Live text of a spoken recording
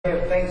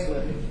thanks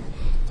living.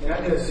 And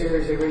I do a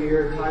series every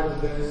year titled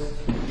this,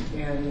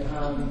 and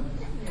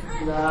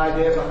the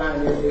idea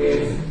behind it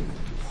is,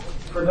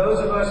 for those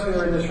of us who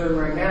are in this room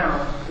right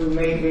now, who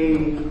may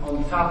be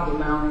on the top of the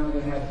mountain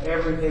and have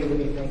everything to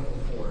be thankful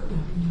for,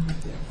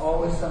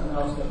 always something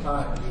else to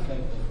find to be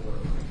thankful for.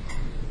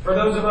 For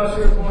those of us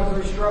who are going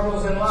through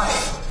struggles in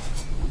life,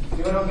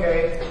 doing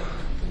okay,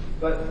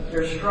 but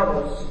there's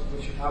struggles,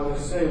 which I would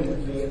assume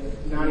would be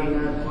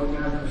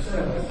 99.9% of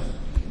us.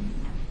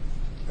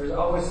 There's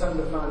always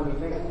something to find to be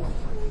thankful for.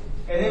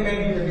 And then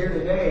maybe you're here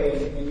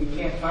today and you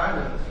can't find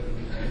anything to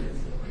be thankful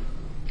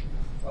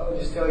for. Well, I'll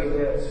just tell you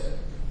this.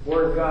 The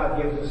Word of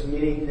God gives us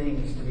many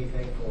things to be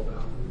thankful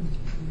about.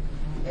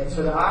 And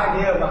so the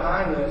idea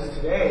behind this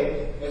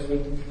today, as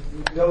we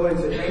go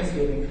into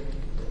Thanksgiving,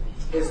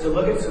 is to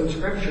look at some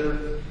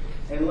Scripture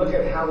and look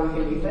at how we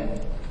can be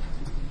thankful.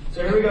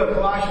 So here we go,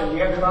 Colossians. You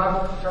have your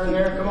Bible? Turn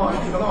there. Come on.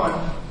 Come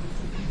on.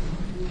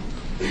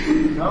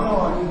 Come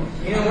on.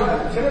 You know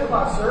what? 10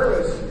 o'clock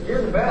service,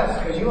 you're the best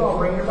because you all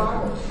bring your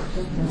Bibles.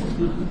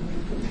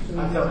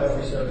 I tell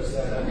every service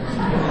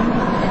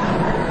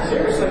that.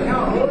 Seriously,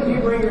 no. More than you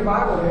bring your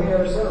Bible to any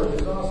other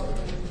service. It's awesome.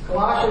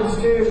 Colossians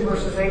 2,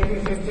 verses 8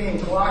 through 15.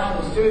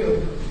 Colossians 2.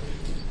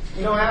 If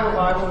you don't have a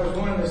Bible, there's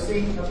one in the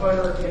seat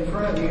up in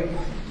front of you.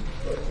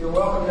 You're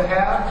welcome to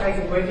have. Take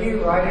it with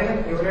you. Write in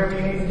it. Do whatever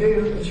you need to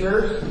do. It's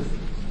yours.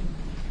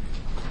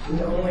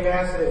 We only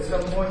ask that at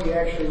some point you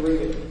actually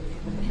read it.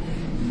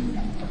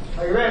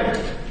 Are you ready?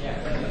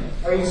 Yeah.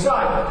 Are you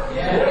excited?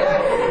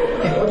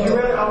 Yeah. What you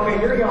ready? Okay,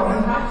 you're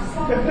going. That's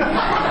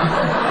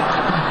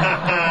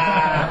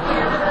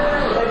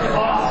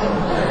awesome.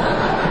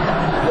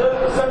 Look,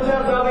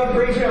 sometimes I'll be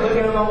preaching, I look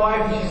at my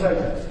wife and she's like,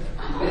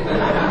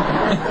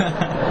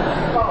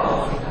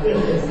 oh,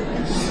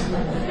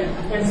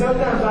 and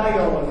sometimes I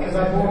go because I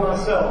bore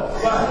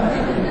myself. But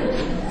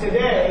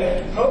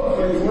today,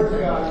 hopefully, the Word of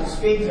God will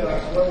speak to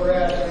us where we're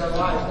at in our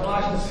life.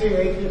 Colossians 2,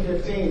 8 through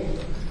 15.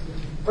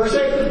 Verse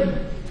 8.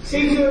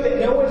 See to it that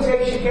no one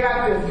takes you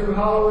captive through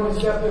hollow and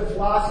deceptive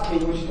philosophy,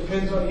 which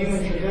depends on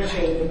human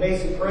tradition and the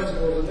basic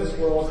principles of this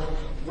world,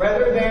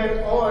 rather than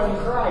on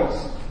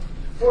Christ.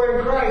 For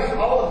in Christ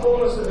all the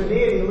fullness of the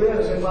deity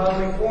lives in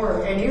bodily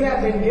form, and you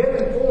have been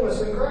given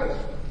fullness in Christ,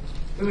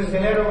 who is the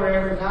head over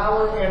every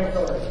power and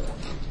authority.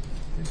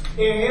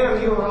 In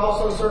Him you are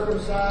also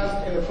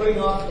circumcised in the putting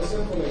off of the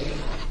sinful nature.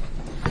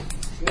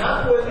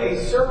 Not with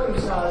a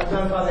circumcision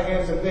done by the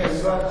hands of men,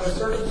 but the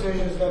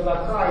circumcision is done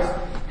by Christ,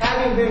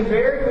 having been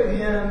buried with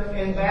Him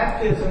in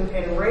baptism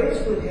and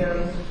raised with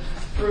Him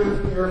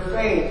through your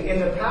faith in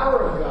the power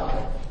of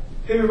God,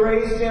 who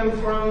raised Him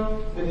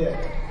from the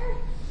dead.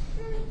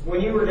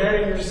 When you were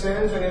dead in your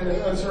sins and in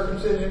the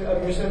uncircumcision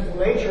of your sinful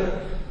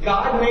nature,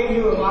 God made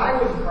you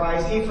alive with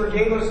Christ. He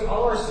forgave us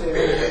all our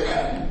sins,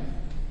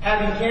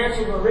 having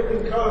canceled a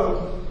written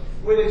code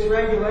with its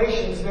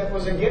regulations that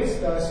was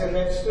against us and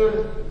that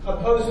stood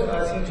opposed to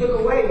us. He took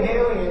away,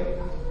 nailing it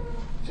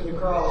to the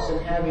cross, and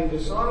having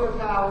disarmed the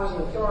powers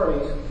and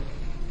authorities,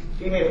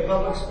 He made a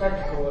public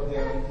spectacle of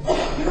them,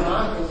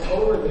 triumphing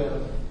over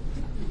them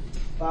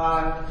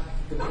by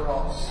the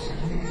cross.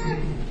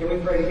 Can we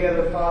pray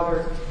together?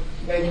 Father,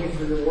 thank you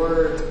for your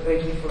word.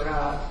 Thank you for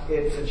how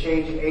it's a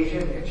change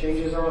agent. It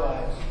changes our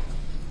lives.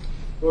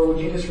 Lord, would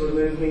you just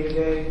remove me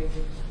today?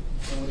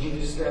 And would you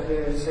just step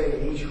in and say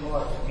to each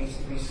heart that needs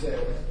to be said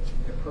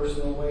in a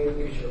personal way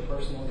because you're a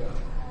personal God.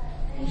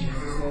 In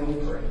Jesus' name we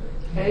pray.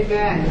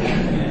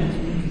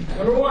 Amen.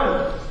 Number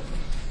 1,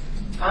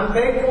 I'm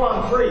thankful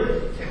I'm free.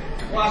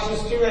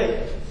 Colossians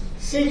 2:8.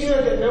 See to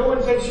it that no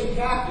one takes you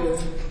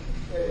captive.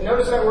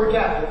 Notice that word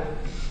captive.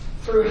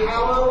 Through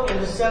hollow and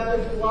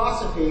deceptive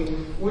philosophy,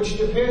 which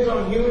depends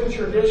on human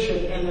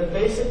tradition and the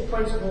basic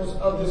principles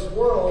of this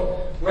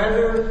world,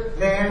 rather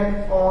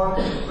than on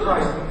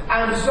Christ.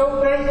 I am so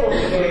thankful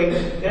today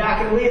that I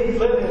can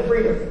live in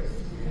freedom.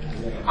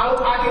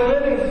 I can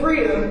live in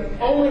freedom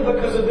only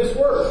because of this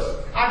word.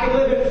 I can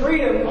live in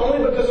freedom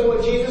only because of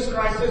what Jesus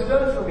Christ has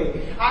done for me.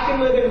 I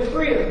can live in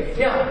freedom.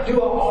 Now, do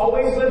I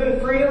always live in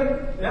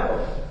freedom?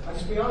 No. I'll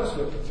just be honest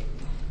with you.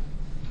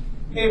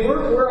 And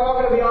we're all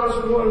going to be honest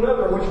with one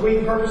another, which we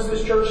purpose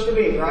this church to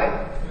be,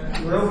 right?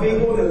 Real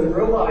people doing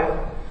real life.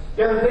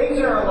 There are things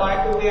in our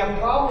life that we have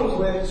problems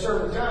with at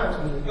certain times,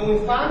 and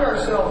we find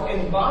ourselves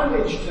in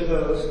bondage to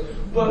those.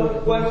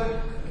 But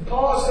what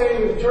Paul is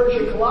saying to the church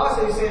in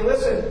Colossae, he's saying,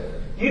 listen,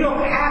 you don't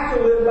have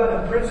to live by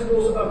the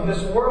principles of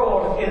this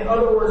world, in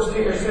other words, to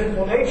your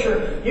sinful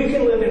nature. You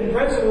can live in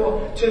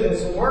principle to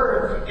this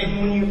word. And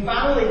when you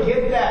finally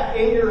get that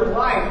in your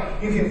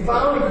life, you can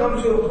finally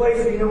come to a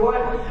place that, you know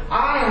what?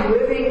 I am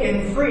living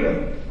in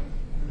freedom.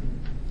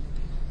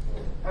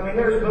 I mean,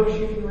 there's books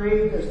you can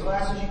read, there's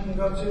classes you can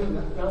go to.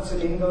 Not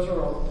saying those are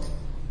wrong.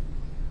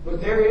 But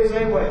there is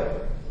a way.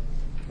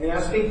 And I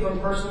speak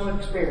from personal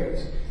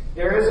experience.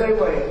 There is a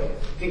way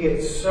to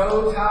get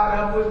so tied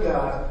up with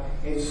God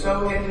and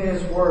so into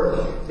His Word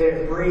that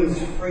it breathes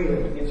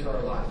freedom into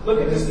our life.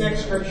 Look at this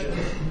next scripture.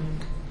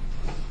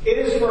 It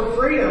is for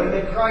freedom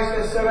that Christ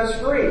has set us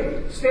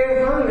free.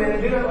 Stand firm then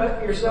and do not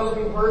let yourselves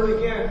be burdened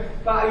again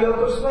by a yoke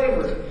of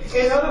slavery.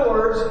 In other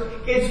words,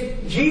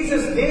 it's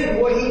Jesus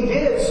did what He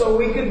did so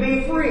we could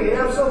be free. And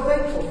I'm so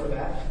thankful for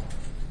that.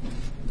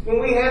 When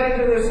we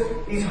head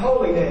into these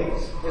holy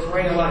days, as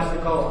Raina likes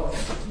to call them,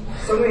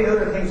 so many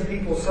other things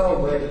people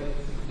celebrate,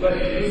 but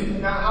these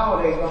not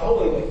holidays, but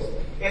holy days.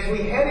 As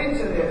we head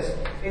into this,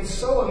 it's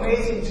so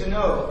amazing to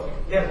know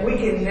that we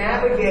can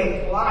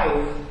navigate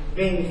life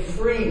being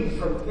free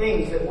from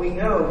things that we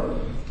know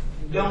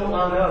don't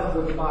line up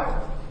with the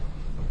Bible.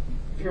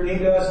 If you're new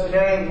to us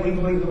today, we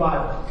believe the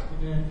Bible.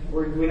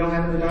 We don't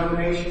have a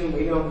denomination,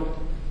 we don't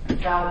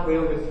count,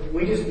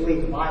 we just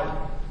believe the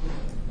Bible.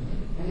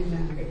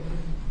 Amen.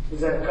 Is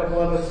that a couple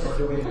of us, or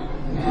do we? Hey,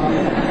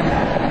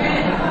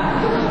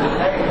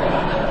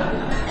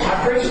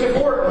 I preached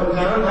before at one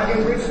time, I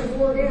can preach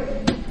before again.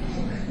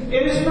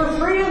 It is for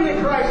freedom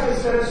that Christ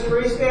has set us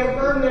free. Stand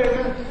firm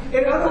there.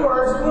 In other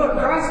words, look,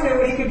 Christ knew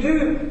what He could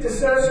do to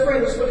set us free.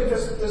 Let's look at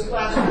this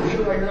last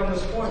scripture right here on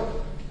this point.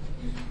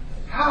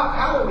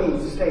 How do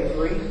we stay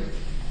free?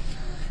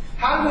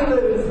 How do we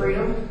live in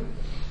freedom?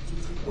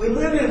 We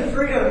live in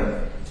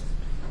freedom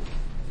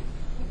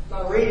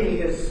by reading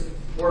His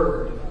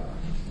Word.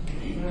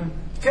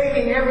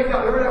 Taking every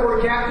thought, remember that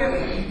word captive?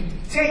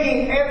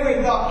 Taking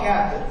every thought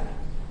captive.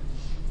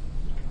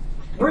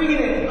 Bringing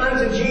it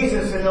unto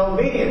Jesus in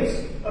obedience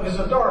of His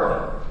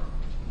authority.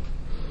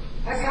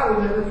 That's how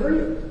we live in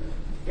freedom.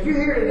 If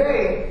you're here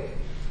today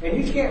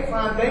and you can't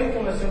find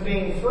thankfulness in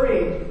being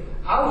free,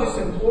 I would just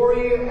implore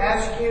you,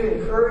 ask you,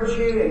 encourage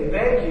you, and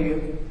beg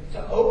you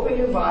to open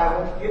your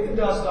Bible, get the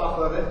dust off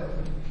of it,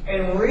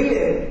 and read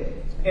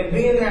it, and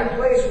be in that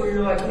place where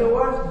you're like, you know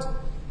what?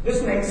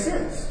 This makes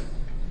sense.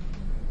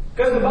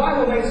 Because the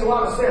Bible makes a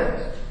lot of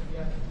sense.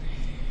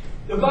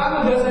 The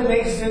Bible doesn't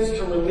make sense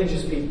to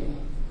religious people.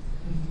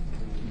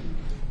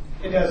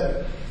 It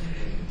doesn't.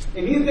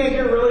 If you think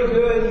you're really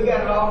good, you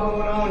got it all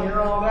going on,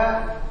 you're all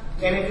that,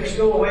 and if you're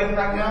still awake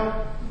right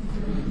now,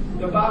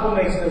 the Bible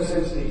makes no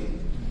sense to you.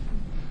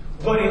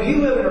 But if you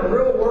live in a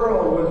real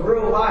world with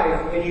real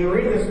life and you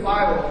read this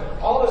Bible,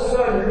 all of a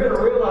sudden you're going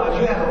to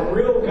realize you have a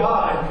real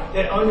God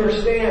that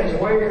understands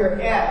where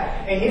you're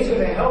at, and He's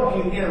going to help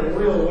you in a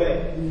real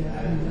way.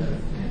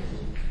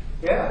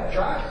 Yeah,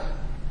 try it.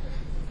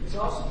 It's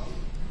awesome.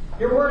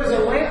 Your Word is a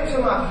lamp to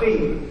my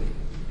feet.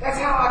 That's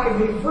how I can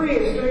be free,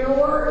 is through your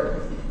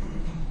Word.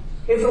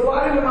 It's a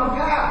light into my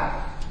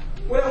path.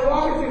 When I'm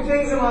walking through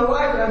things in my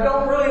life that I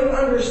don't really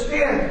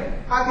understand,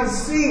 I can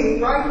see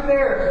right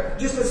there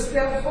just a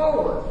step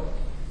forward.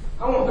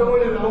 I won't go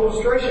into the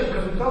illustration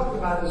because we talked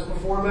about this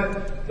before,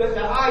 but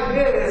the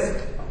idea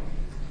is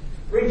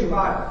read your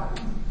Bible.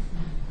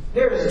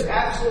 There is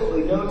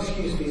absolutely no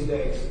excuse these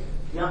days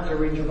not to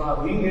read your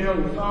Bible. You can get it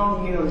on your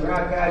phone, you can get it on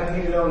your iPad,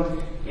 you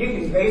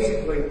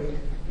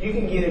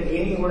can get it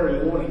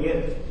anywhere you want to get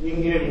it. You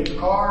can get it in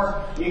your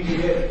car, you can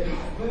get it,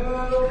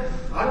 well,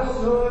 I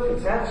don't know if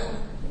it's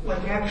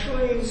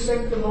actually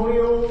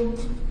sanctimonial.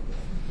 Listen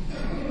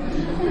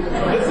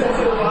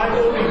to the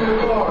Bible in your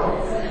car.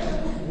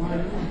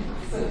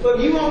 But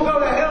you won't go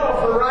to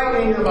hell for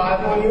writing your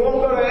Bible, and you won't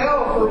go to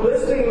hell for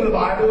listening to the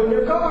Bible in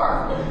your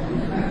car.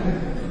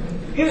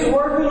 His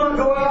Word will not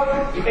go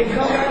out and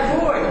come back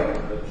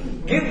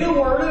void. Get the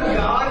Word of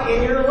God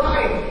in your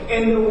life.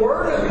 And the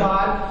Word of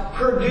God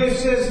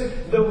produces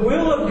the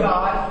will of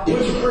God,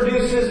 which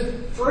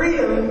produces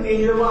freedom in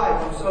your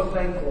life. I'm so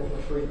thankful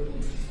for freedom.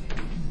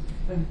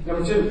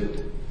 Number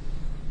 2,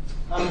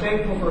 I'm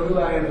thankful for who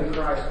I am in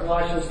Christ.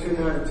 Colossians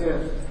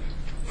 2:9-10.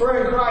 For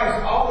in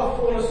Christ all the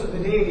fullness of the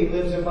deity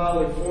lives in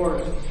bodily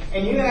form.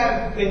 And you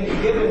have been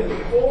given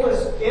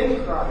fullness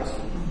in Christ,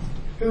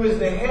 who is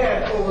the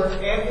head over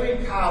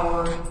every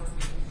power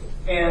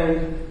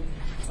and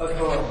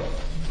authority.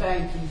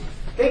 Thank you.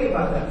 Think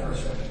about that for a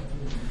second.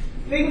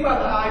 Think about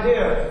the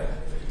idea.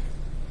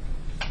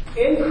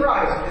 In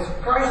Christ,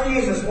 as Christ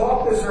Jesus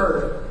walked this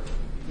earth,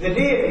 the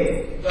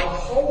deity, the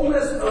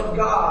wholeness of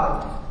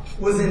God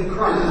was in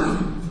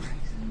Christ.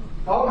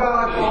 All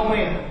God, all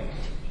man.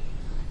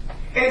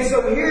 And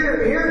so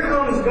here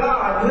comes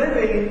God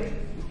living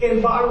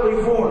in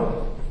bodily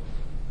form.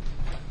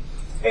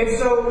 And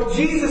so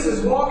Jesus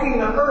is walking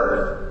the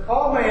earth,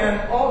 all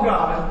man, all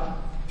God.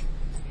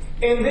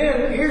 And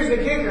then, here's the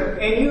kicker,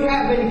 and you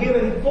have been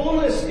given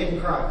fullness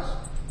in Christ,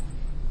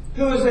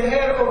 who is the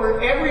head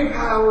over every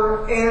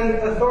power and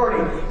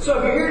authority. So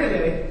if you're here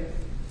today,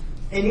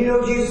 and you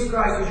know Jesus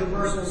Christ as your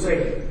personal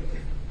Savior,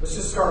 let's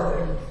just start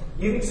there.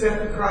 You've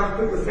accepted Christ,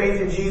 put your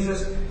faith in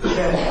Jesus,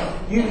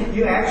 that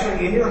you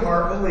actually in your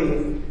heart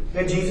believe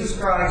that Jesus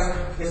Christ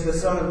is the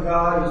Son of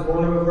God. He was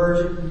born of a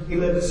virgin. He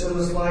lived a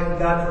sinless life. He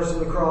died for us on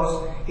the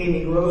cross.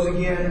 He rose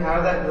again out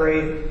of that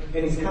grave,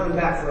 and He's coming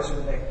back for us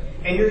one day.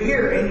 And you're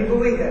here, and you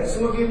believe that.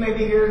 Some of you may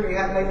be here, and you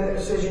haven't made that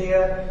decision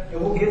yet,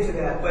 and we'll get to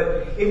that.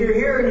 But if you're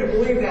here and you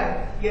believe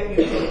that, yet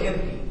you feel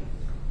empty.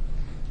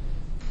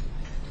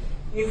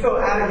 You feel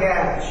out of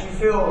gas. You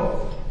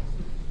feel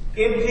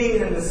empty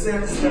in the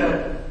sense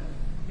that,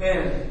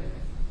 man,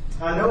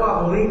 I know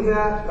I believe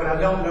that, but I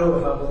don't know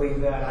if I believe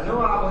that. I know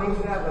I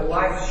believe that, but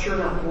life's sure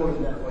not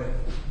pointing that way.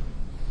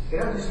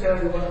 Can I just tell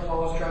you what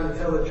Paul's trying to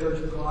tell the church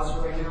of Colossae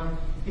right now?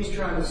 He's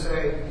trying to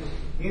say,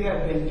 you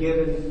have been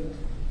given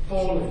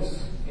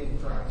fullness in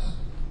Christ,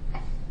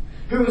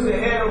 who is the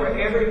head over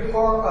every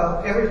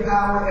power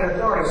and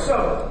authority.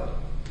 So,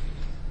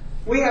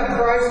 we have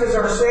Christ as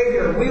our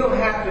Savior. We don't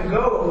have to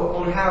go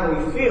on how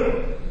we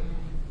feel.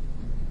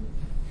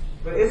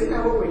 But isn't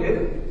that what we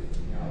do?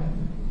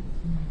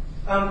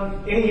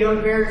 Any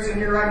young parents in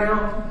here right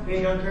now?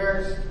 Any young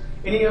parents?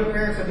 Any young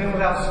parents have been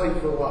without sleep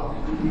for a while?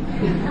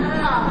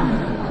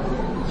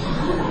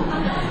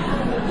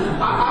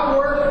 I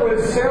work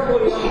with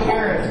several young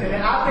parents, and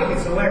I think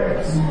it's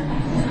hilarious.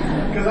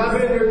 Because I've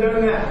been there,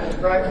 done that,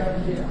 right?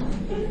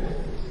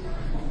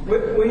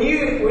 When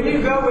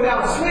you go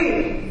without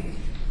sleep,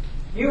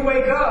 you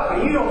wake up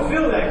and you don't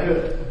feel that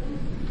good,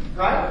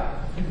 right?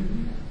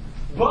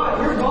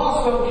 But your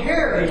boss don't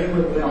care that you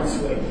went without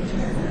sleep.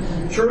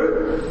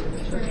 True?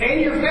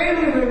 And your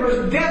family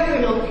members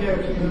definitely don't care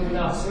if you went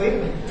without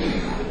sleep.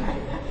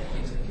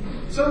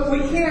 So we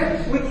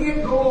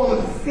can't go on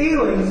with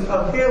feelings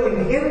of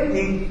feeling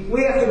empty.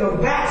 We have to go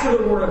back to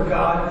the Word of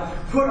God,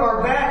 put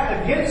our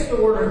back against the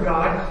Word of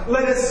God,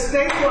 let us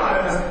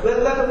stabilize us,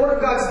 let the Word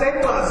of God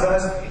stabilize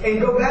us, and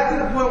go back to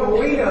the point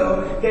where we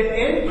know that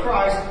in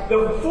Christ,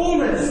 the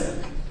fullness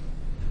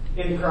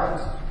in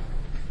Christ,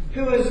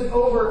 who is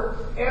over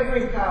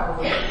every power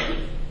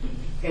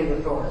and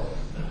authority.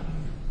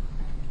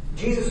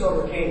 Jesus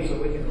overcame so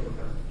we can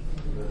overcome.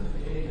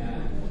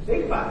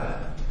 Think about that.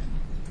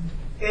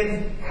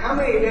 And how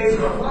many days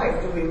of our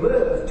life do we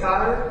live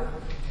tired,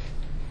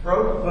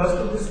 broke,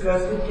 busted,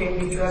 disgusted, can't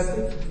be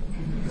trusted?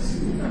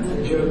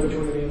 A joke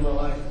between me and my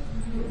life.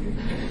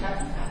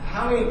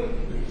 How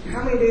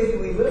many days do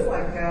we live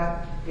like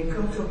that and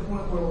come to a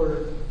point where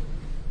we're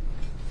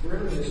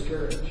really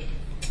discouraged?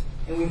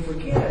 And we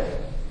forget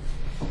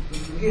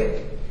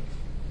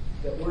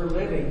that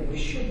we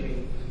should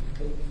be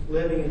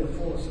living in the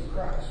fullness of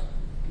Christ.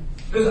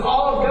 Because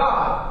all of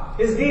God,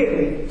 His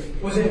deity,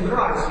 was in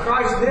Christ.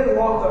 Christ then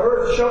walked the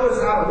earth, showed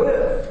us how to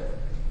live.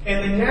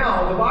 And then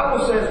now, the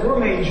Bible says we're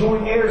made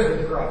joint heirs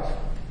with Christ.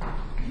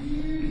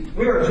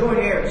 We are joint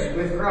heirs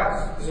with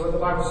Christ. This is what the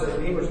Bible says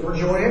in Hebrews. We're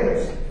joint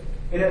heirs.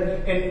 And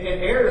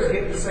heirs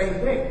get the same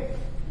thing.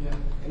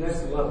 And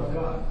that's the love of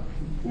God.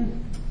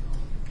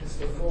 It's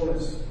the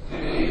fullness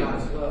of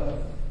God's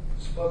love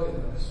spoken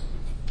to us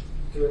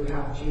through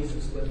how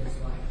Jesus lived His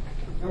life.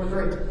 Number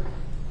 3.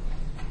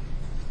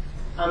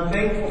 I'm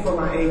thankful for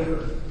my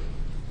anchor.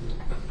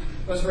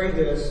 Let's read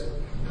this.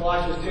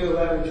 Colossians 2,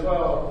 11 and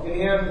 12. In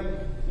Him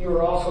you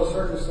were also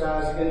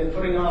circumcised in the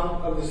putting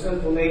off of the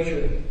sinful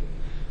nature.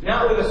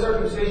 Not with the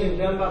circumcision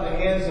done by the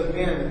hands of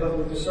men, but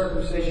with the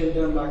circumcision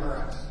done by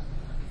Christ.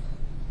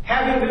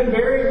 Having been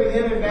buried with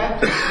Him in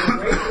baptism, and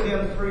raised with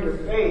Him through your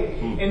faith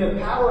in the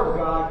power of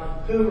God,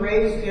 who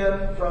raised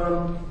Him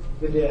from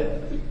the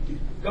dead.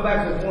 Go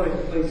back to the point,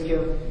 please,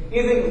 Kim.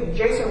 You think,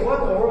 Jason,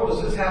 what in the world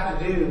does this have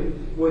to do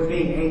with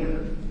being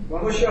anchored? Well,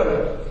 I'm going to show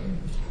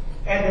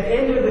you. At the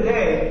end of the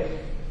day,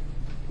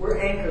 we're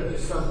anchored to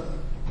something.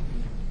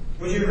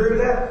 Would you agree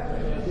with that?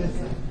 Yes.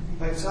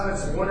 My son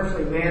is a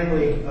wonderfully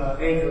manly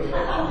anchor.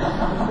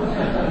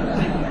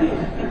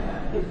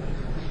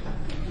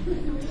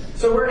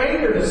 So we're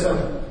anchored to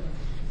something.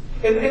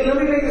 And let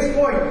me make this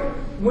point.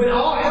 When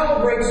all hell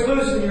breaks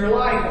loose in your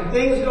life and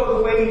things go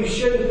the way you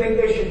shouldn't think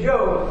they should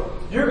go,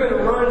 you're going to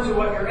run to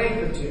what you're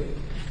anchored to.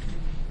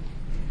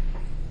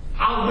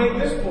 I'll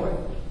make this point.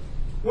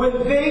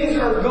 When things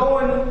are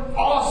going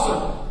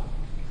awesome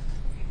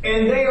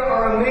and they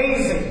are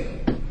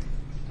amazing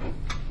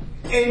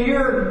and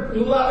you're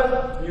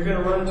loving, you're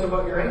going to run to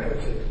what you're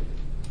anchored to.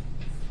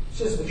 It's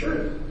just the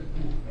truth.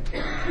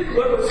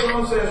 Look what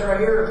Psalm says right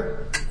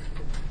here.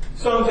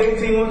 Psalms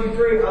 18, 1 through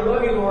 3. I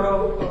love you, Lord,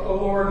 O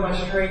Lord, my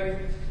strength.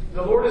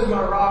 The Lord is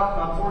my rock,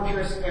 my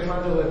fortress, and my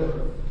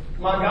deliverer.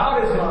 My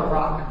God is my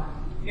rock,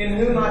 in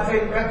whom I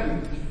take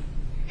refuge.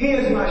 He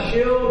is my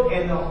shield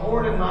and the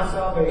horn of my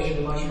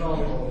salvation, my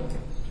stronghold.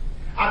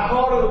 I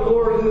call to the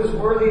Lord who is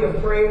worthy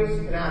of praise,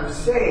 and I am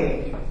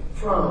saved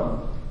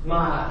from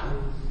my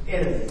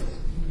enemies.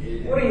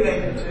 What are you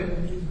anchored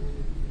to?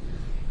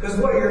 Because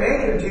what you're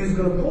anchored to is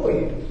going to pull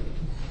you.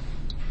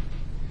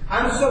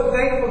 I'm so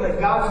thankful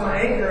that God's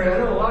my anchor, and I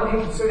know a lot of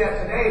you can say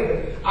that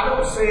today, but I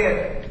don't say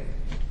it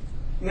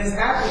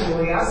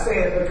misappropriately. I say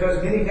it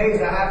because many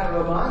days I have to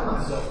remind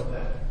myself of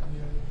that.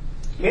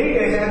 Many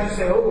days I have to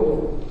say,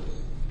 oh,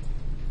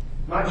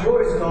 my joy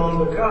is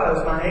gone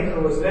because my anchor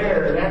was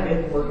there and that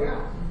didn't work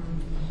out.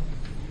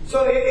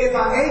 So if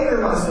I anchor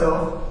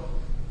myself,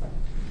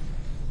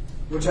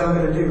 which I'm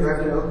going to do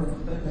right now,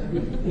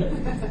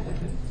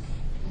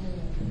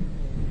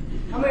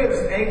 how many of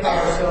us anchor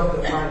ourselves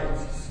to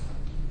finances?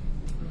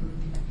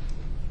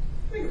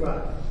 Think about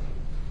it.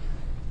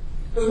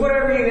 Because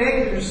whatever you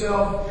anchor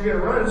yourself,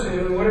 you're going to run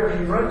to, and whatever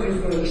you run to is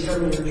going to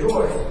determine your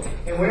joy.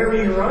 And whenever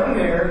you run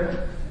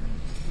there,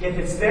 if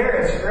it's there,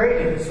 it's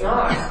great. If it's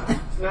not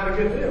a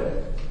good deal.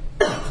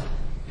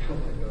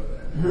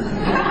 I'm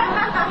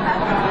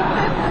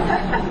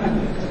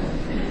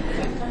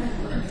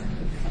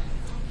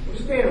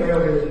just being real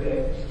here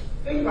today.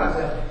 Think about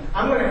that.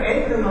 I'm going to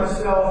anchor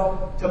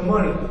myself to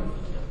money.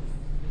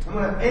 I'm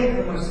going to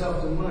anchor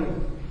myself to money.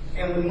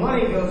 And when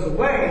money goes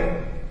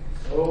away,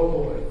 oh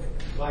boy,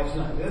 life's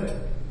not good.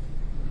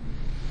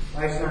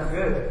 Life's not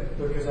good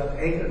because I've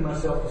anchored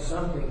myself to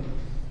something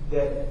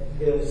that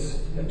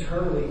is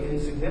eternally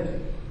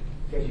insignificant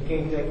because you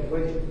can't take it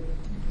with you.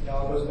 It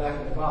all goes back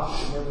in the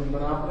box. Remember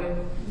Monopoly? It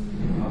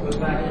all goes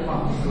back in the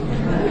box.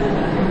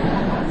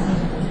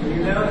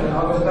 You know, it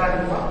all goes back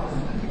in the box.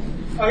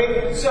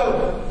 Okay, so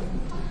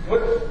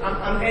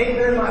I'm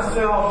anchoring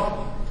myself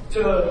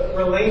to a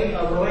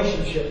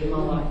relationship in my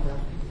life.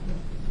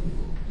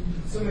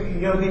 Some of you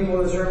young people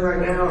in this room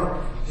right now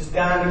are just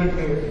dying to get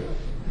married.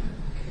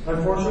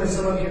 Unfortunately,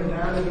 some of you are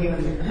dying to be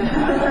unmarried.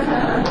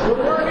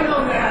 We're working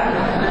on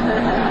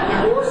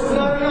that. Divorce is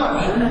not an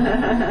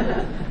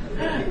option.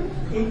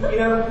 You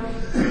know,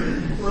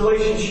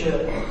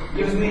 relationship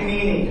gives me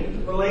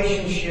meaning.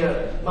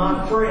 Relationship,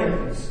 my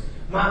friends,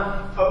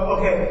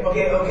 okay.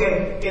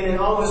 And then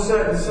all of a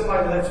sudden,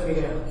 somebody lets me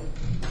down.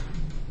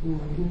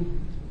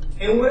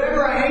 And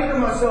whatever I anchor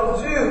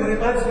myself to, when it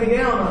lets me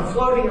down, I'm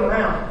floating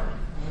around.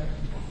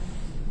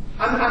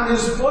 I'm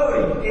just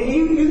floating. And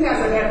you guys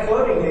have had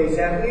floating days,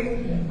 haven't you?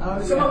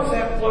 Some of us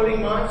have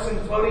floating months and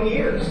floating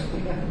years.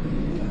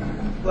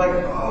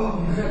 Like, oh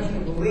man, I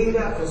can't believe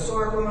that. I feel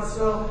sorry for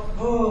myself.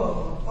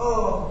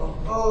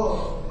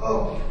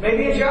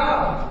 Maybe a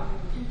job.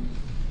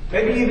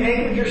 Maybe you've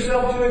anchored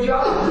yourself to a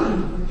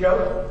job.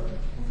 Joe?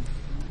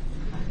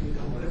 You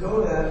don't want to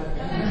go there.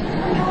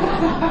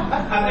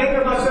 I've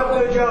anchored myself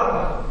to a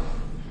job.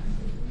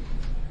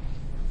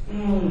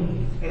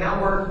 And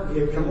I work.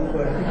 Yeah, come on,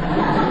 buddy.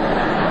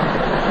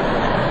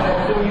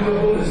 I'll pull you up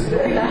on the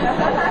stage.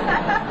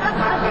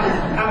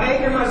 I've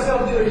anchored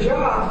myself to a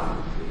job.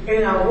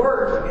 And I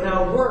work, and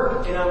I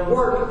work, and I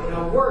work, and I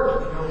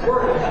work, and I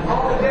work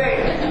all day.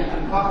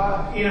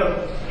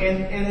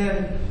 And then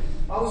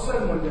all of a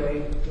sudden one day,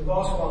 the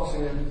boss walks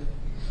in and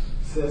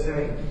says,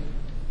 "Hey,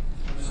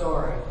 I'm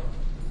sorry.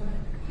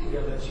 We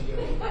gotta let you go."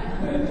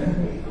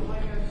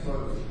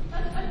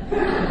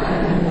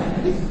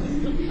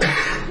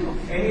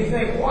 And you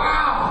think,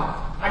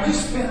 wow, I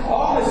just spent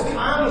all this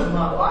time of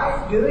my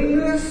life doing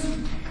this,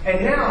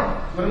 and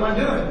now, what am I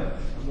doing?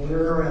 I'm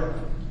wandering around.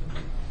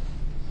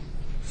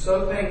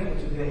 So thankful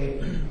today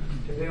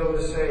to be able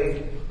to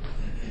say,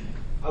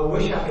 I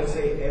wish I could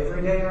say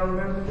every day I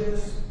remember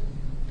this,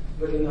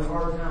 but in the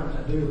hard times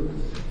I do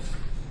remember this.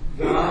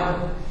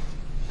 God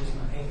is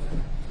my anchor.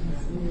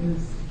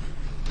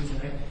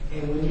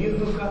 And when you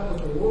hook up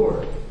with the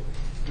Lord,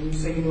 and you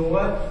say, you know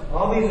what?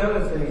 All these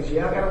other things,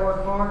 yeah, I gotta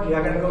work hard, yeah,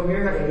 I gotta go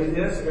here, I gotta do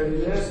this, I gotta do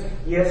this,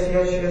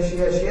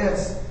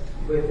 yes.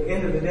 But at the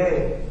end of the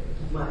day,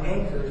 my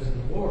anchor is in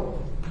the Lord.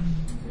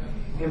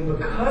 And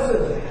because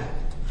of that,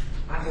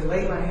 I can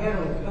lay my head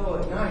on the pillow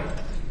at night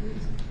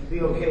and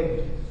be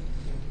okay.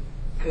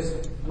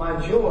 Because my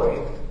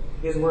joy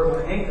is where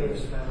my anchor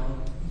is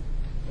found.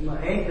 And my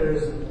anchor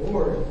is in the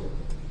Lord.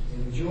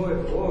 And the joy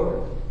of the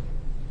Lord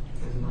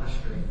is my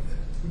strength.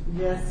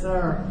 Yes,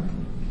 sir.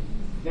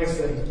 Next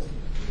thing.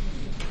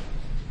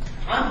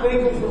 I'm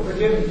thankful for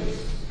forgiveness.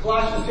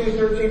 Colossians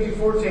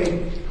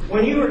 2:13-14.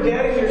 When you were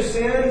dead in your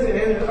sins and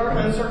in the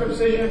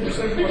uncircumcision of your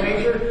sinful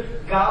nature,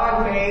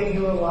 God made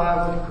you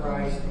alive with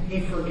Christ.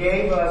 He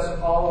forgave us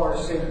all our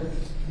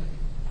sins.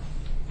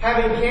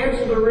 Having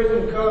canceled the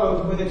written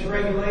code with its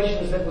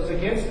regulations that was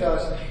against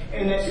us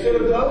and that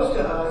stood opposed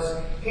to us,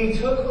 He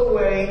took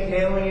away,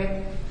 nailing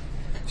it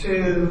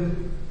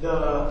to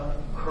the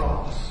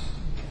cross.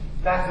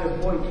 Back to the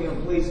point,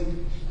 Kim, please.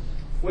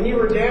 When you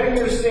were dead in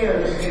your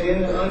sins and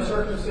in the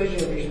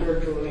uncircumcision of your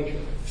spiritual nature,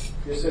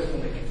 your sinful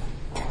nature,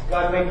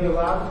 God made you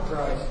alive with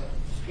Christ.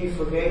 He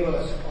forgave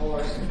us all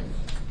our sins.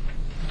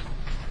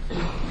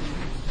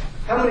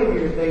 How many of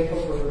you are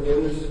thankful for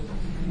forgiveness?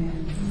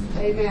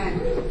 Amen.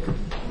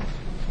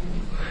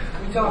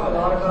 We talk a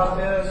lot about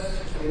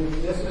this, and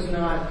this is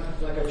not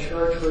like a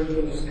church where you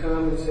can just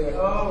come and say,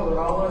 oh, we're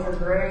all under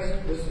grace.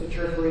 This is a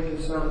church where you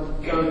can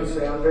come and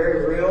say, I'm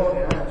very real,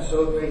 and I am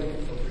so thankful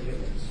for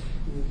forgiveness.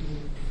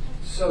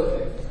 So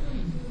thankful.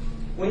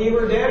 When you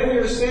were dead in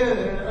your sins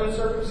and in the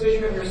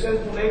uncircumcision of your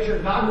sinful nature,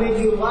 God made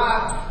you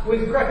alive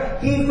with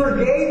Christ. He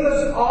forgave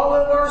us all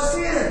of our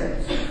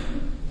sins.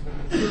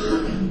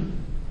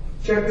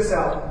 Check this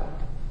out.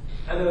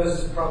 I know this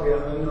is probably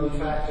an unknown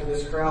fact to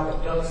this crowd,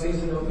 but duck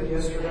season opened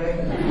yesterday.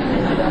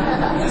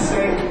 Just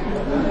saying.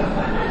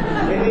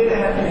 It did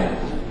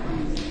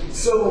happen.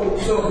 So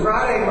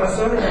Friday, my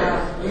son and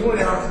I, we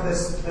went out to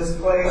this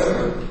place,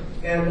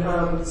 and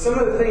some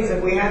of the things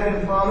that we had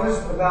been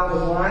promised about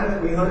the line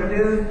that we hunted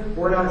in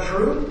were not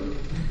true.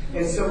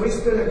 And so we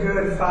spent a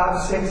good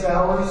 5-6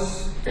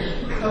 hours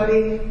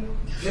cutting,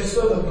 just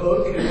so the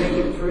boat could make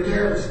it through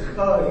there. It was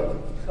cutting.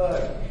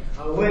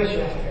 I wish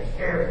I had an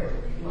airplane.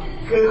 My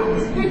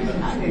goodness.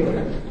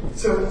 Anyway,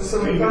 so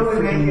we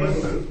finally make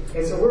it,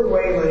 and so we're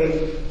way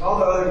late. All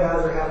the other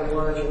guys are having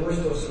lunch, and we're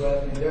still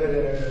sweating.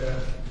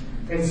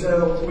 And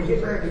so we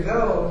get ready to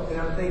go,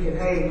 and I'm thinking,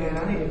 hey man,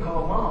 I need to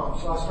call Mom.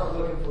 So I start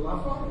looking for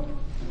my phone.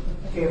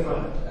 Can't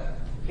find it.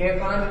 Can't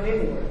find it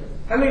anywhere.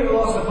 How many have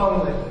lost a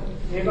phone lately?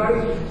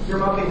 Anybody? You're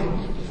my people.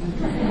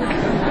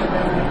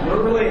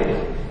 We're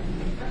related.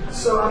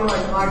 So I'm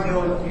like, Mike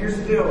Dillon, here's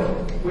the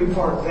deal. We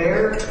park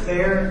there,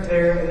 there,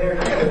 there, and there.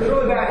 And I got this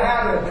really bad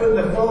habit of putting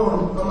the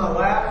phone on my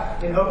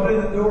lap and opening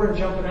the door and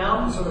jumping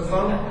out so the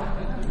phone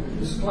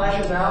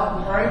splashes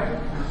out, right?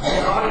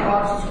 The audio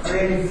box was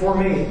created for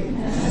me.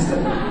 It's just a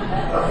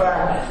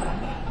fact.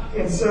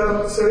 And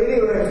so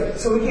anyway,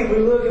 so we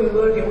look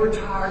and we're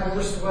tired and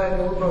we're sweating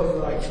and we're both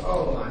like,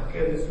 oh my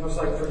goodness. I was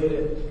like, forget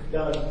it,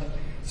 done.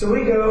 So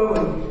we go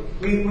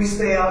and we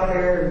stay out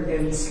there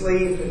and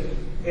sleep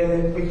and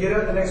then we get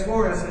up the next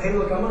morning. I said, hey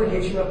look, I'm going to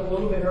get you up a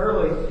little bit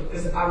early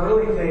because I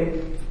really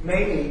think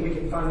maybe we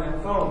can find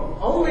that phone.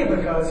 Only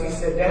because he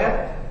said,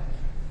 Dad,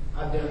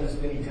 I've done this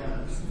many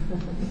times.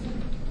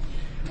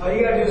 All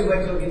you got to do is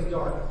wait till it gets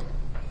dark.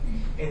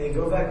 And then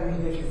go back where you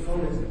think your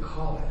phone is and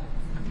call it.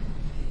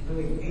 I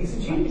mean, he's a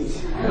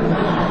genius.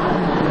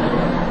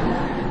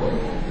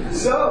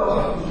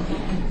 So,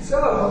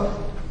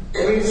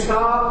 we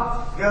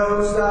stop, go.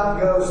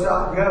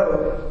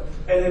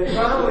 And then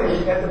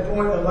finally, at the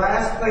point, the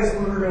last place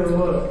we were going to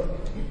look,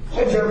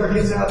 that joker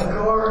gets out of the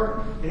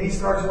car, and he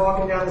starts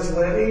walking down this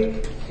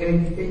levee,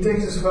 and he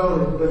takes his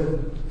phone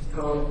and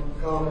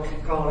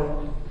call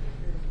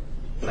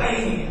it.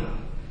 Bam!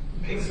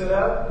 Picks it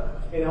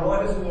up, and all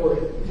of his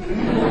glory.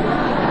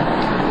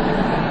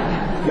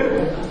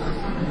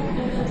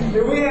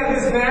 And we had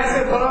this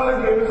massive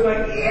hug, and it was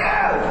like,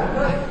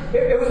 yeah!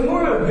 It was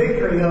more of a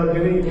victory, though,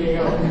 than anything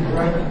else,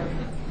 right?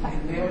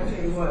 And man, I'll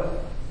tell you what,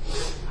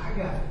 I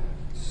got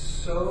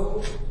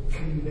so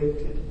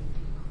convicted.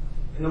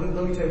 And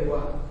let me tell you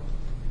why.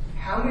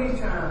 How many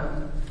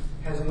times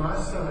has my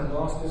son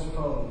lost his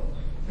phone,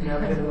 and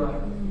I've been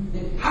like,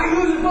 how do you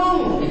lose your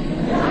phone?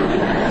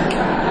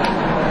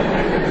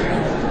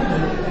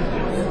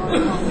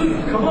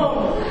 Come on.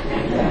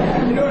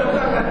 You know what I'm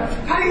talking about?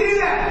 How do you do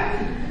that?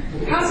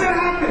 How's that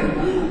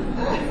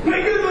happen?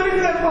 Make good money for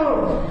that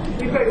phone.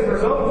 He pays for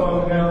his own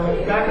phone now,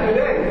 back in the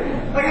day.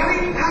 Like, how do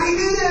you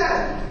do that?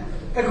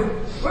 I go,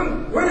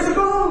 where's the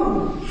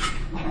phone?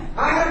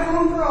 I had a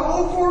phone for a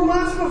whole 4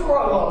 months before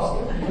I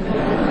lost it.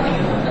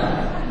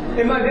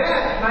 And my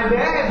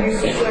dad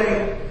used to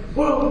say,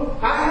 well,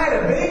 I had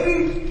a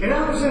baby and I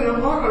was in the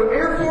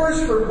Air Force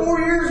for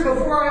 4 years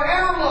before I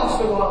ever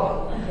lost a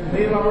wallet. And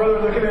me and my brother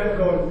looking at him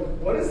going,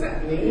 what does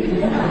that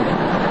mean? I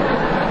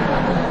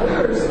don't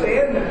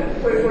understand that.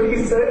 What he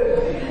said.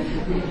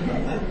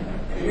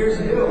 Here's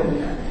the deal.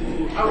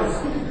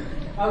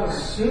 I was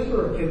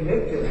super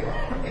convicted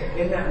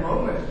in that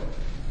moment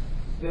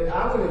that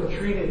I would have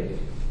treated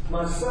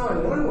my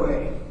son one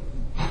way,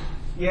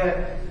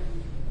 yet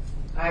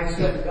I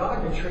expect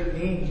God to treat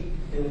me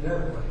in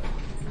another way.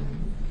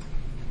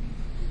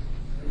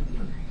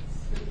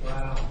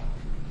 Wow.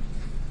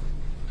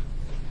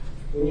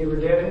 When you were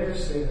dead in your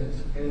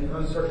sins and in the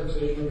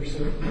uncircumcision of your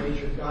sinful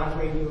nature, God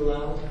made you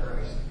alive with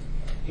Christ.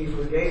 He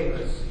forgave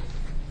us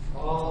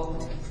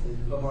all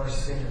of our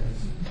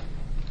sins.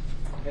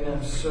 And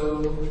I'm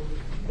so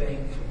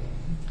thankful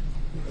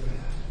for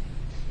that.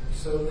 I'm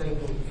so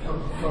thankful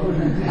for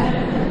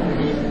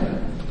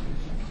that.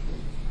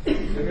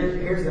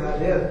 Here's the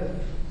idea.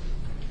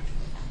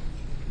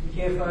 You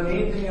can't find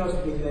anything else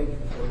to be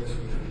thankful for this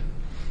week.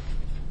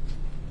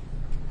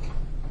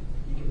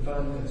 You can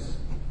find this.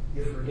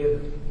 You're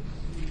forgiven.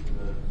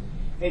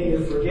 And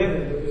you're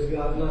forgiven because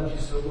God loves you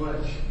so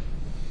much.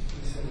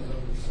 He sent His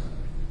only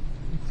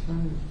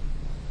Son.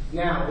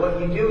 Now, what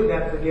you do with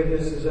that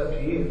forgiveness is up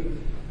to you.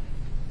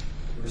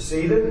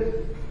 Receive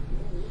it,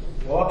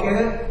 walk in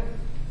it,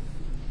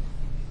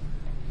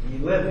 and you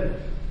live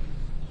it.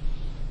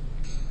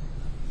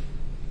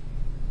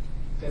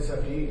 That's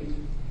up to you.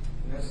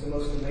 And that's the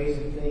most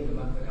amazing thing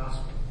about the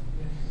gospel.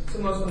 It's the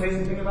most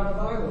amazing thing about the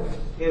Bible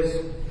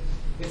is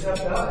it's up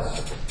to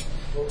us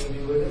what we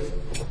do with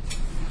it.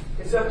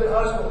 It's up to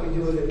us what we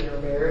do with it in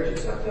our marriage.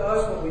 It's up to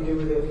us what we do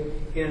with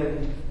it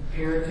in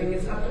parenting.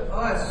 It's up to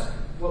us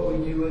what we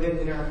do with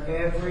it in our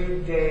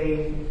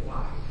everyday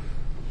life.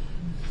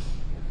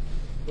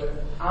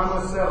 But I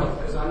myself,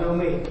 because I know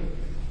me,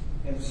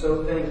 am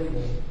so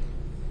thankful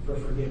for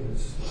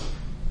forgiveness.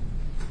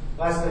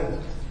 Last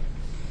thing.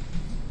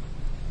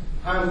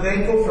 I'm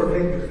thankful for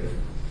victory.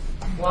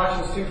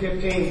 Colossians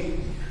 2:15.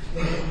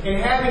 In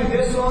having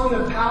disarmed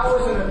the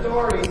powers and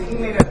authorities, He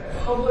made a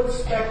public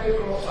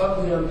spectacle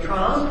of them,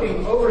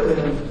 triumphing over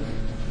them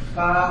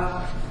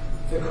by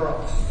the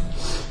cross.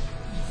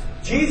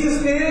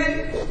 Jesus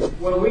did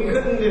what we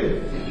couldn't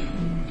do.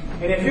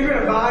 And if you're going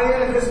to buy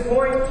in at this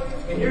point,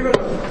 and you're going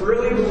to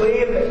really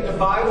believe that the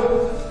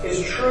Bible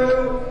is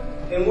true,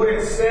 and what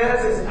it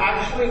says is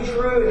actually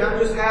true, and not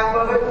just half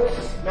of it,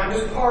 not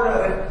just part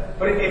of it,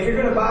 but if you're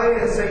going to buy in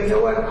and say, you know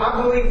what,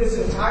 I believe this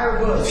entire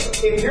book.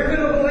 If you're going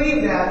to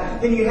believe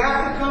that, then you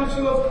have to come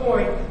to a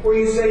point where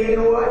you say, you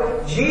know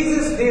what,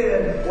 Jesus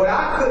did what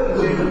I couldn't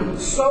do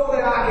so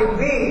that I can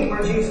be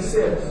where Jesus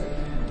is.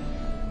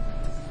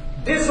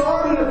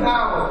 disarming the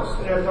powers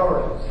and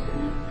authorities.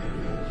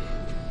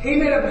 He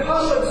made a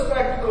public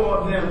spectacle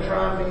of them,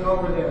 triumphing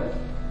over them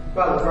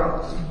by the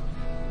cross.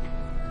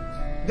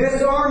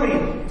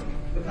 Disarming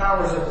the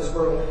powers of this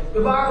world.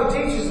 The Bible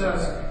teaches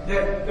us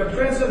that the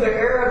prince of the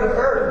air of the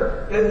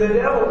earth, the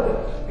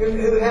devil,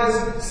 who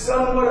has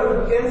somewhat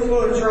of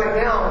influence right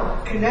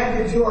now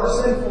connected to our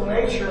sinful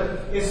nature,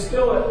 is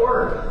still at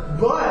work.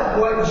 But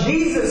what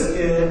Jesus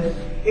did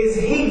is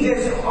He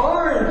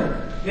disarmed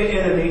the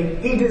enemy.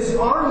 He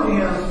disarmed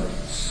him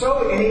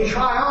and He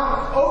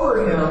triumphed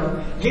over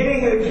him,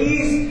 getting the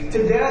keys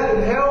to death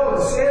and hell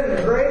and sin and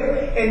the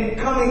grave, and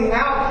coming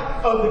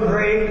out of the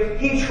grave,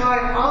 He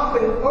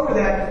triumphed over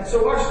that.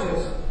 So watch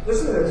this.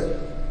 Listen to this.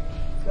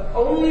 The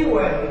only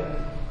way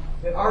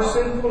that our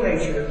sinful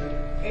nature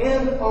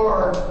and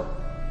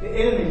the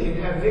enemy can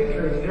have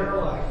victory in our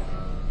life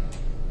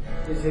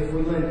is if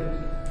we lend it.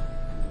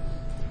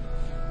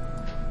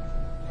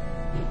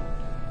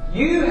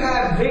 You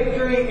have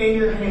victory in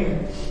your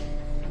hand.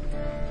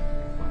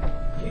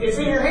 It's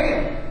in your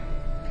hand.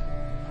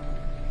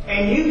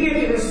 And you get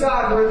to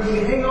decide whether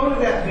you hang on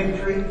to that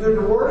victory through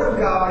the Word of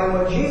God and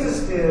what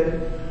Jesus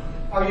did,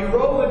 or you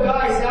roll the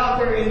dice out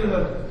there into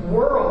the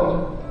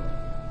world,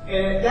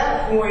 and at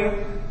that point,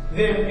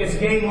 then it's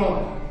game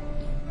on.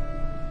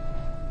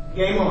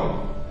 Game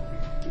on.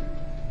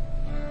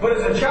 But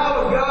as a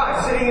child of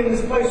God sitting in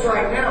this place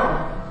right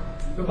now,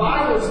 the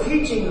Bible is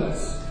teaching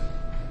us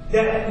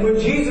that when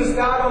Jesus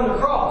died on the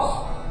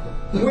cross,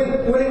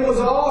 when it was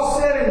all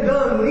said and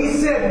done, when He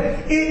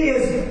said, "It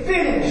is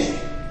finished,"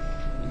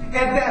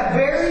 at that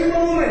very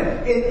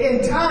moment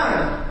in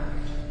time,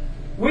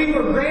 we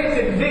were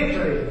granted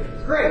victory,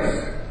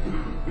 grace.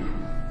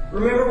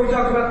 Remember we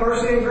talked about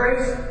mercy and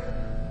grace?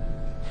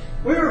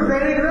 We were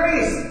granted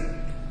grace.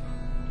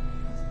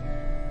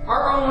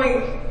 Our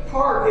only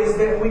part is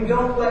that we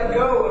don't let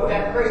go of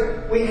that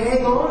grace. We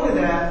hang on to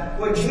that,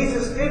 what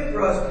Jesus did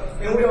for us,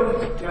 and we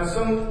don't. Now,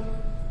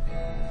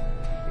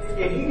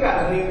 if you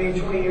guys knew me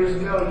 20 years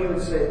ago, you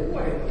would say,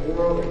 "What in the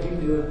world are you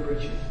doing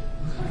preaching?"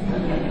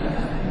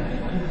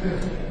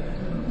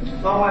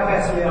 My wife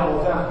asks me that all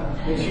the time,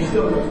 and she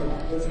still does.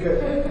 That's good.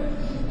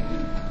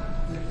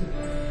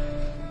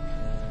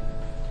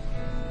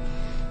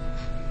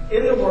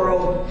 In the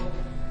world,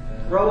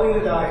 rolling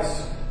the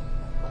dice,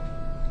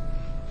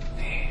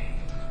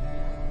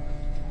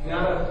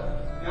 not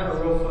a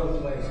real fun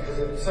place, because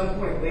at some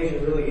point it leaves you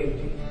really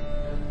empty.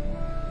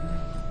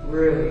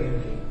 Really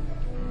empty.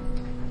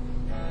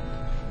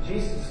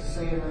 Jesus is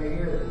saying right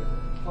here,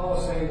 Paul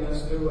is saying,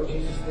 let's do what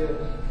Jesus did.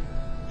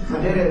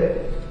 I did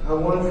it. I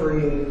won for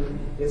you.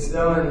 It's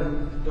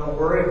done. Don't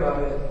worry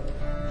about it.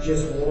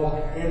 Just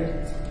walk in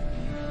it.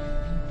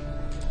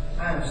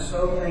 I am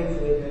so thankful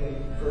today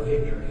for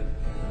victory.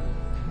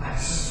 I'm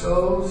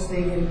so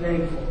stinking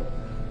thankful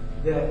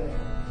that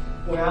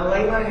when I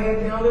lay my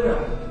head down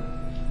tonight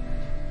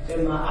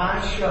and my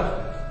eyes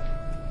shut,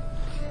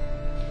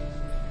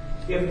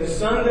 if the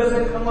sun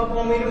doesn't come up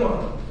on me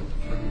tomorrow,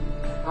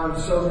 I'm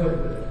so good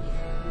with it.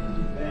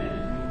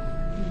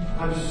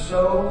 I'm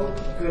so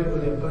good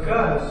with it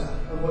because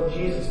of what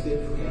Jesus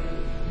did for me.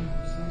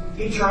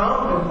 He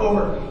triumphed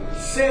over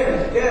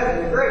sin, death,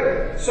 and the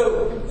grave.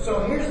 So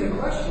here's the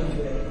question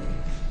today.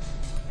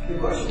 The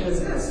question is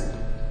this: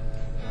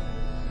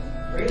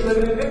 are you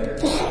living in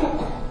victory?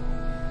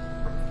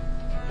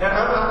 Now,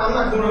 I'm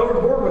not going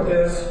overboard with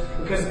this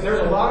because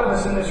there's a lot of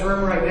us in this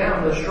room right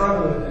now that are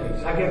struggling with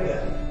things. I get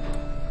that.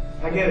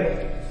 I get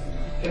it.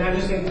 Can I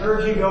just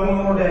encourage you, go one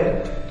more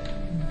day.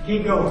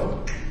 Keep going.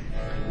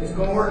 It's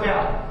going to work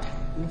out.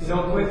 You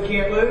don't quit,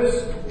 can't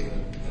lose.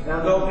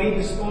 Now don't mean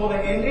to spoil the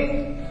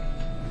ending,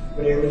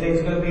 but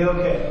everything's going to be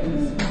okay.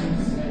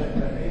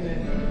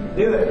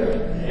 Do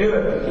it. Do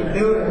it. Keep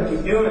doing it.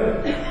 Keep doing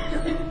it.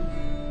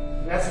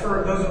 That's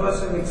for those of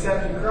us who have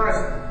accepted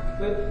Christ.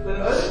 But the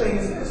other thing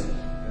is this.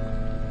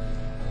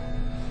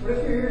 What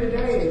if you're here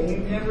today and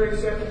you've never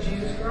accepted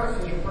Jesus Christ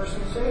as your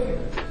personal Savior?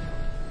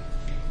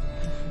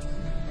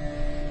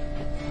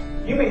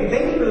 You may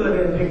think you're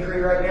living in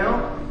victory right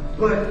now,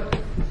 but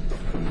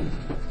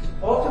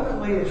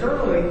ultimately,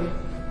 eternally,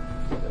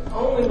 the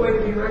only way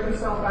to be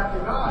reconciled back to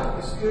God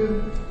is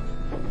through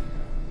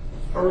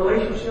a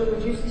relationship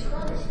with Jesus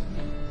Christ.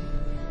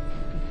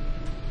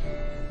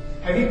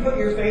 Have you put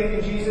your faith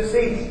in Jesus?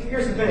 See,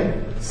 here's the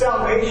thing.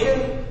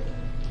 Salvation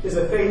is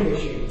a faith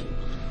issue.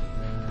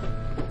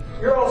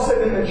 You're all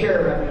sitting in the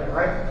chair right now,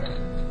 right?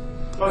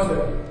 Most of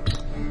you.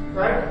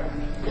 Right?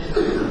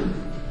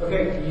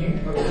 Okay,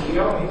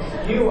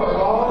 you are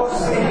all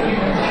sitting in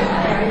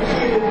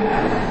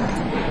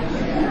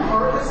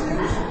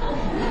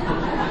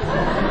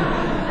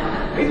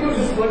people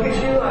just look at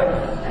you like,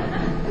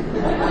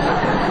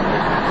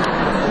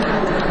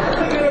 I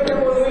think other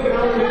people are thinking, I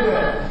don't do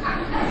that.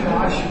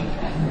 Josh.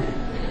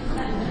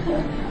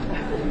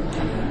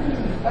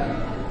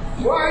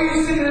 Why are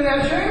you sitting in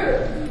that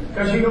chair?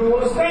 Because you don't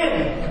want to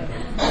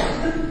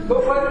stand.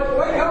 But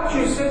what helps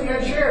you sit in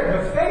that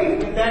chair? The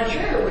faith in that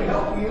chair would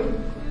help you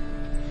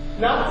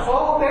not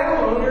fall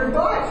down on your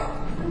butt.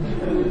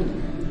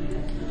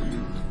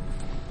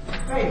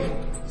 faith.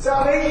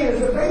 Salvation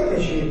is a faith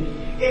issue.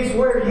 It's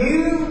where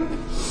you,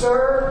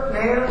 sir,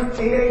 man,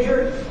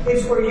 teenager,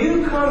 it's where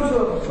you come to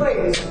a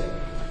place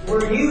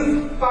where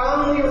you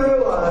finally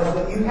realize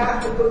that you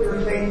have to put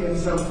your faith in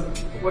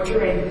something, what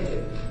you're anchored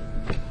to.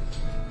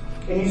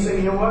 And you say,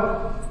 you know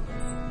what?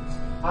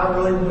 I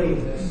really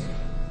believe this.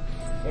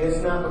 And it's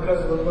not because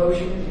of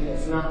emotion, and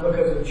it's not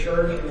because of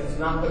church, and it's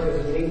not because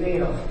of anything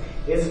else.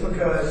 It's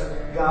because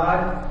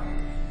God,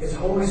 His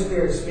Holy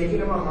Spirit speaking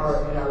to my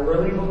heart, and I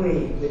really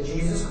believe that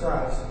Jesus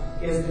Christ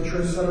is the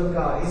true Son of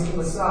God. He's the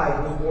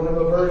Messiah. He was born of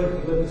a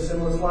virgin. He lived a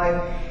sinless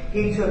life.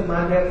 He took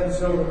my death and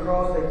sin on the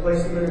cross. They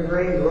placed Him in a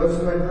grave. He rose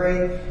from that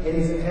grave. And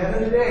He's in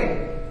heaven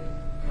today,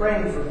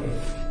 praying for me.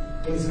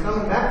 And He's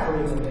coming back for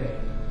me today.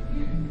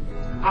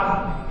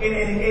 And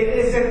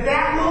it's at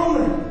that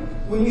moment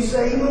when you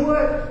say, you know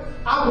what?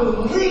 I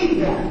believe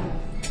that.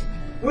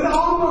 With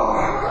all my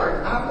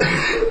heart, I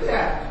believe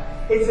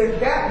that. It's at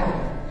that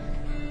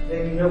moment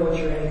that you know what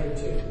you're anchored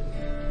to.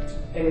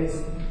 And it's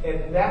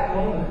at that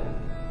moment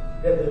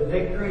that the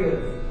victory of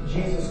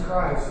Jesus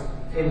Christ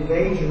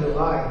invades your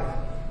life,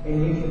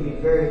 and you can be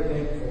very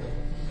thankful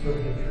for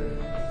the victory.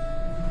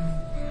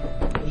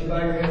 Would you bow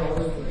your head all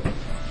this place?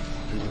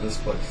 To this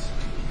place.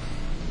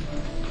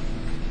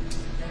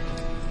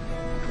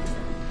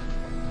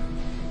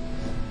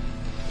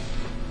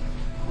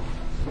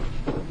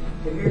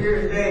 If you're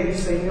here today and you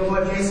say, you know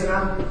what, Jason, I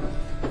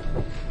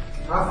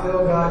feel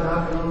God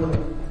knocking on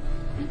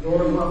the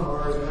door of my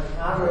heart, and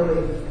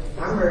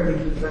I'm ready to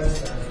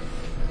confess that.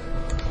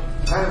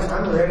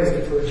 I'm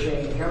ready for a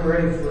change. I'm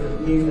ready for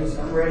newness.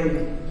 I'm ready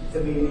to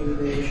be a new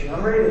creation.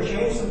 I'm ready to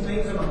change some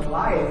things in my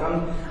life.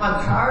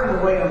 I'm tired of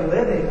the way I'm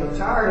living. I'm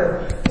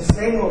tired of the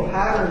same old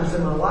patterns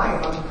in my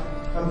life.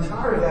 I'm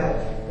tired of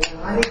that.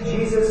 And I need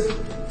Jesus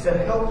to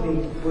help me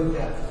with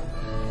that.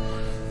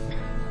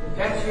 If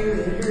that's you, and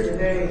you're here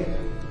today,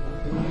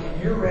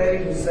 you're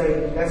ready to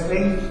say, that's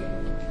me.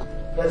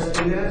 Let's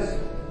do this.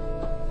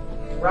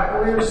 Right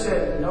where you're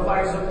sitting.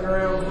 Nobody's looking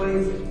around,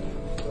 please.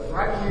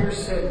 Right where you're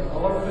sitting,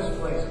 all over this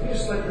place. You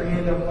just slip your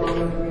hand up long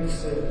enough for me to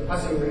sit. I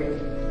see your hand.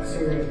 I see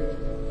your hand.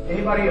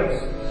 Anybody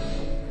else?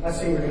 I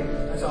see your hand.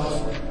 That's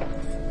awesome.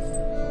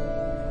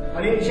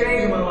 I need a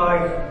change in my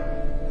life.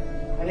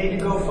 I need to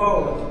go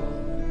forward.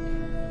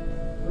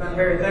 I'm not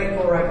very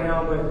thankful right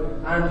now, but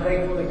I'm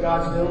thankful that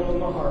God's dealing with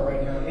my heart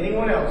right now.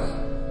 Anyone else?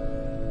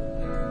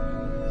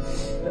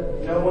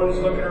 No one's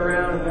looking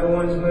around and no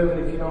one's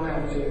moving if you don't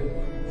have to.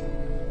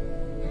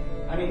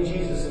 I need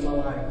Jesus in my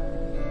life.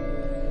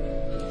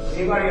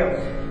 Anybody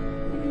else?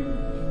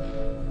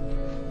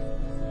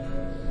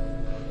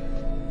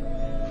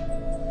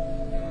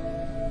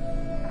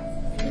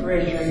 You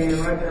raise your hand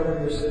right there where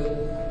you're sitting.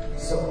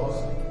 So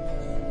awesome.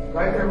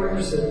 Right there where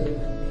you're sitting.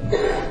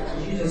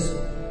 Would you just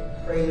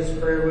pray this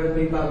prayer with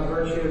me by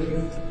virtue of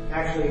you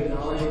actually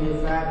acknowledging the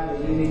fact that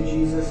you need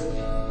Jesus?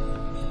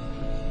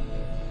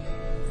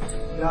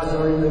 God's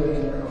already living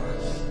in your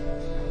hearts.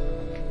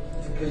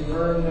 To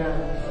confirm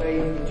that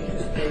faith, would you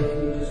just pray with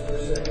me just for a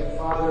second?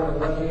 Father, I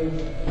love you.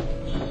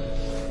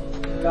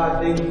 God,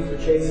 thank you for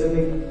chasing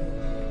me.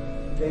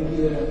 Thank you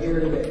that I'm here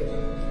today.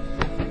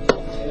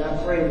 And I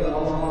pray with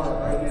all my heart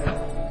right now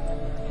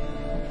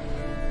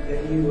that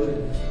you would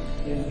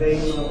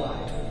invade my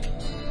life.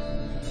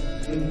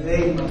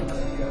 Invade my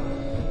life, God.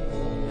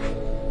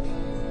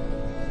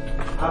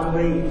 I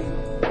believe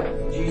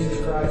Jesus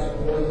Christ was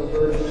born of a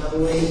virgin. I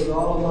believe with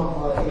all of my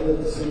heart He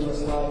lived a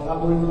sinless life. I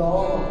believe with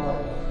all of my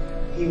heart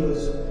He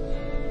was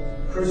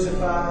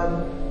crucified,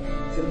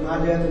 took my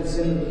death and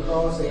sin to the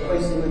cross. They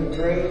placed Him in the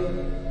grave.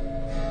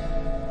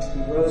 He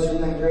rose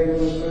from that grave on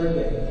the third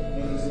day,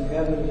 and He's in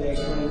heaven today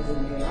praying for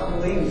me. And I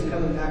believe He's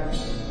coming back to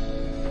me.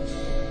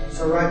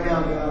 So right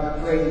now, God, I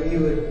pray that you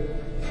would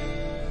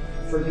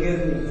forgive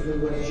me for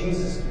what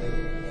Jesus did.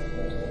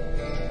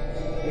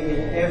 And in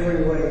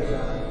every way,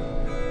 God,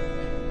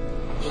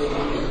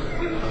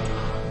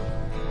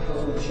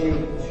 cause me to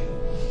change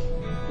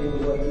into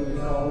what you would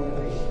call me to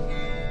be.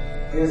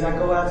 And as I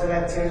go out to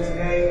that tent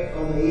today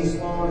on the East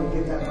Lawn and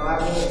get that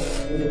Bible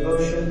and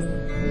devotion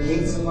and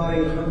meet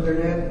somebody and hump their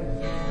neck,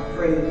 I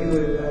pray that you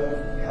would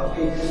help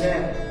me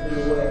connect in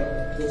a way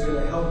that's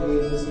going to help me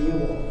in this new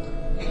walk.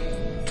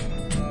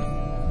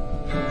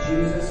 In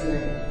Jesus'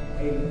 name,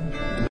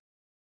 amen.